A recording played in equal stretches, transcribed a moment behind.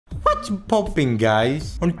What's popping,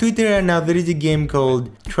 guys? On Twitter right now there is a game called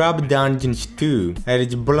Trap Dungeons 2 and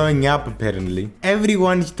it's blowing up apparently.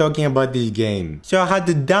 Everyone is talking about this game. So I had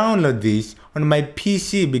to download this on my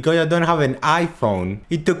PC because I don't have an iPhone.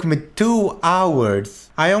 It took me 2 hours.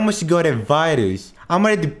 I almost got a virus. I'm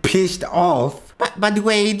already pissed off. But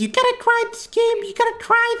wait, you gotta try this game. You gotta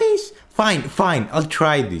try this. Fine, I'll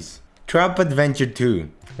try this. Trap Adventure 2.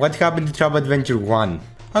 What happened to Trap Adventure 1?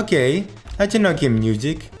 Okay, that's an okay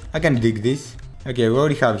music. I can dig this. Okay, what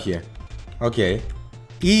do we have here? Okay.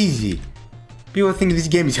 Easy. People think this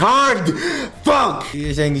game is hard. Fuck!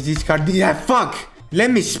 You're saying is this hard? Yeah, fuck!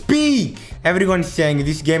 Let me speak! Everyone's saying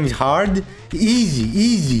this game is hard.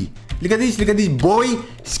 Easy. Look at this, boy.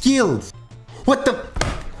 Skills. What the?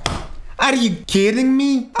 Are you kidding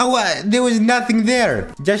me? Oh, there was nothing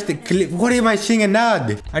there. Just a clip. What am I seeing an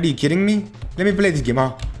ad? Are you kidding me? Let me play this game.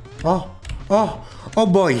 Oh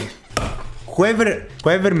boy.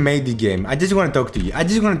 Whoever made the game, I just want to talk to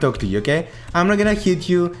you. Okay? I'm not gonna hit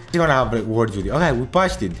you. I'm just gonna have words with you. Okay, we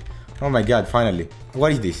passed it. Oh my god, finally.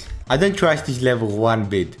 What is this? I don't trust this level one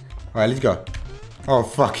bit. Alright, let's go. Oh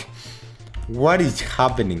fuck. What is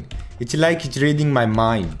happening? It's like it's reading my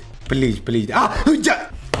mind. Please.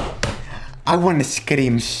 I wanna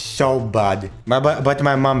scream so bad. But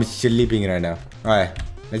my mom is sleeping right now. Alright,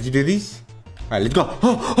 let's do this. Alright, let's go.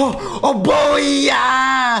 Oh boy!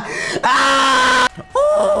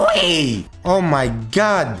 Oh my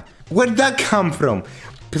god! Where'd that come from?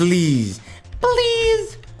 Please!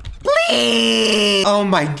 Oh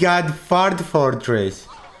my god, Fart Fortress!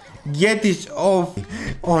 Get this off!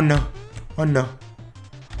 Oh no!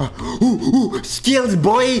 Skills,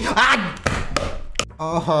 boy!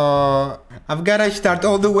 Oh, I've gotta start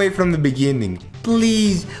all the way from the beginning.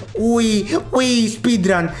 Please,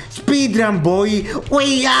 speedrun, boy.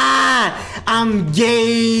 I'm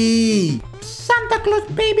gay. Santa Claus,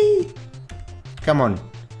 baby. Come on,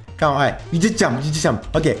 alright. You just jump.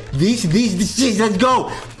 Okay, this, let's go.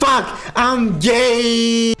 Fuck, I'm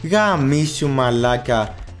gay. Γαμίσου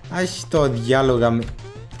μαλάκα. Ας το διάλογο γαμί.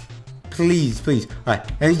 Please. Alright,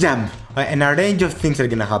 let's jump. Alright, and a range of things are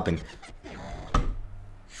gonna happen.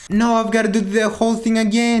 No, I've got to do the whole thing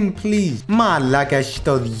again, please. Μαλάκα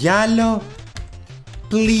στο διάλο.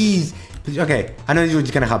 Please. Okay, I know this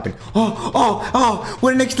is gonna happen. Oh,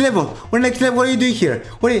 we're next level. What are you doing here?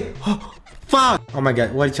 Fuck. Oh my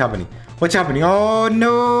god, what's happening? Oh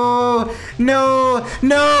no.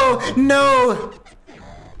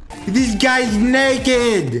 This guy's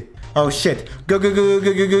naked. Oh shit. Go.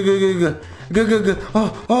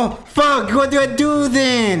 Oh, fuck. What do I do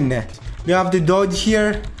then? Do I have to dodge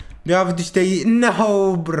here? Do I have to stay?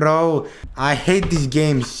 No, bro. I hate this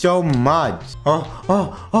game so much.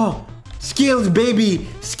 Oh. Skills, baby.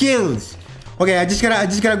 Skills. Okay, I just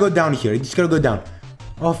gotta go down here.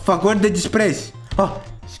 Oh, fuck. What did I just press? Oh,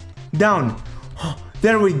 down. Oh,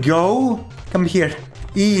 there we go. Come here.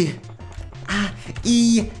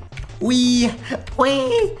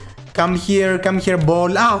 Come here,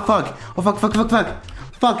 ball. Fuck.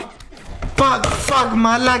 Fuck,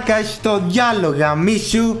 μαλάκα στο διάλογο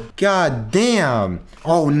γαμίσου. God damn.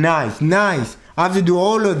 Oh, nice. I have to do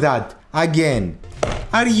all of that again.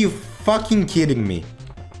 Are you fucking kidding me?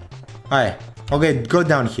 Alright, okay, go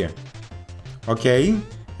down here. Okay,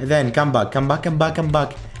 and then come back.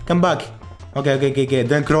 Okay.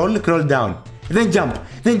 Then crawl down. Then jump.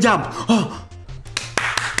 Oh.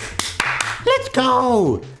 Let's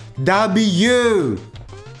go. W.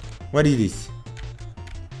 What is this?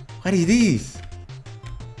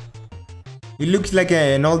 It looks like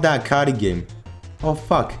an old arcade game. Oh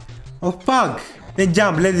fuck. Then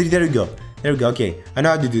jump. There we go. Okay, I know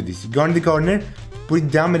how to do this. Go in the corner, put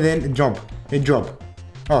it down and then jump.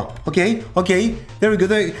 Oh, okay. There we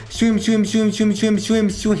go. Swim.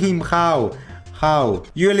 How?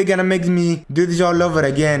 You really gonna make me do this all over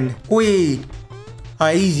again? Wait.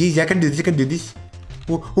 Easy. I can do this.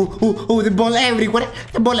 Oh, the ball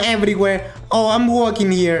everywhere. Oh, I'm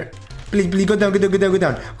walking here. Please, go down.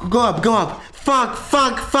 Go up.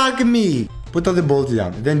 Fuck me. Put all the balls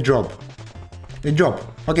down, then drop.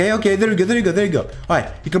 Okay, there we go. Alright,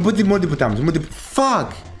 you can put it multiple times.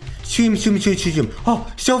 Fuck. Swim. Oh,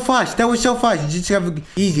 so fast. That was so fast. Just have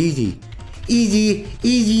easy.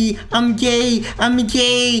 I'm gay.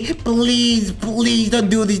 Please, don't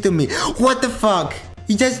do this to me. What the fuck?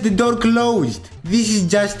 It's just the door closed. This is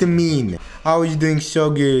just mean. I was doing so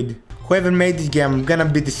good. Whoever made this game, I'm gonna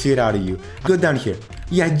beat the shit out of you. Go down here.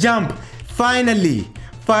 Yeah, jump. Finally.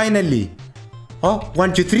 Oh,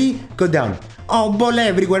 1, 2, 3. Go down. Oh, ball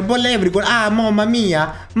everywhere. Mamma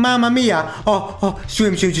mia. Oh,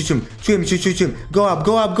 swim. Go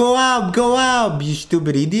up. You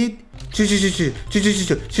stupid idiot.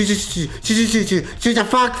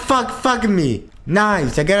 Fuck me.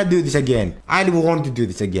 Nice, I gotta do this again. I want to do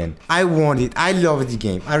this again. I want it. I love this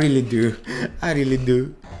game. I really do. I really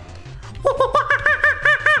do.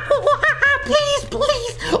 Please,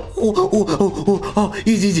 please. Oh,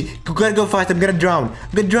 easy. Gotta go fast. I'm gonna drown.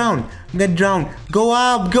 I'm gonna drown. Go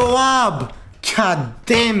up. God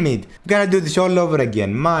damn it. Gotta do this all over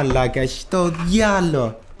again. Μαλάκα, στο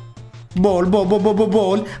διάλο. Ball.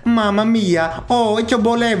 Mamma mia. Oh, it's a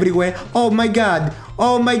ball everywhere. Oh my god.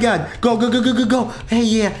 Go. Hey,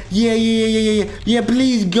 yeah.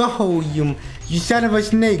 Please go. You son of a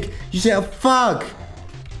snake. You said, fuck.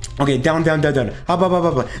 Okay, down. Up. Down. Up.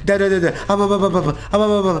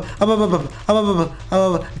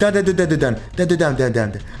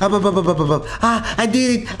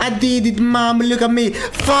 I did it. Mom, look at me.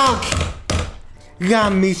 Fuck.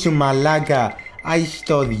 Γαμίσου μαλάκα. I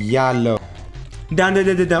στο διάλο. Down.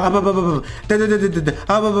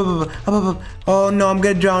 Up. Oh no, I'm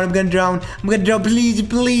gonna drown.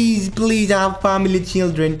 Please. I have family,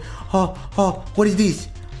 children. Oh, what is this?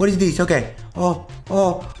 Okay.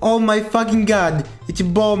 Oh my fucking god. It's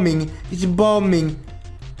bombing.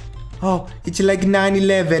 Oh, it's like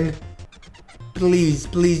 9/11. Please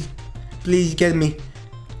get me.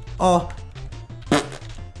 Oh.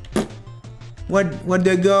 Where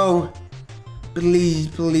do I go? Please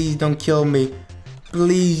don't kill me.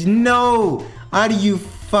 Please, no! Are you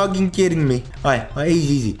fucking kidding me? Alright,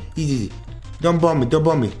 easy. Don't bomb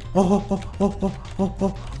me. Oh.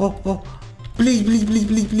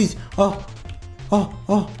 Please. Oh.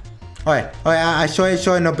 Alright, I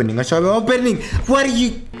saw an opening. What are you?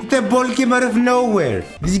 The ball came out of nowhere.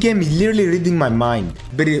 This game is literally reading my mind.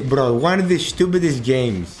 But bro, one of the stupidest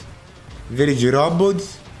games. There is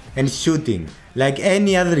robots and shooting. Like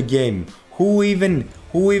any other game. Who even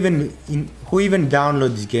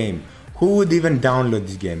download this game? Who would even download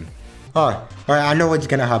this game? Alright, I know what's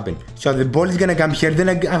gonna happen. So the ball is gonna come here, then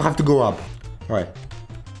I have to go up. Alright,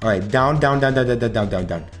 down.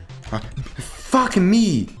 Fuck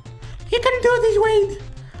me! You can do this, Wade!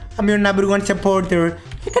 I'm your number one supporter.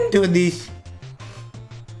 You can do this.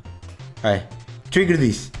 Alright, trigger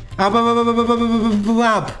this.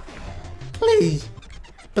 Up! Please!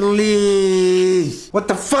 What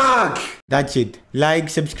the fuck? That's it. Like,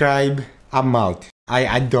 subscribe. I'm out.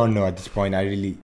 I don't know at this point. I really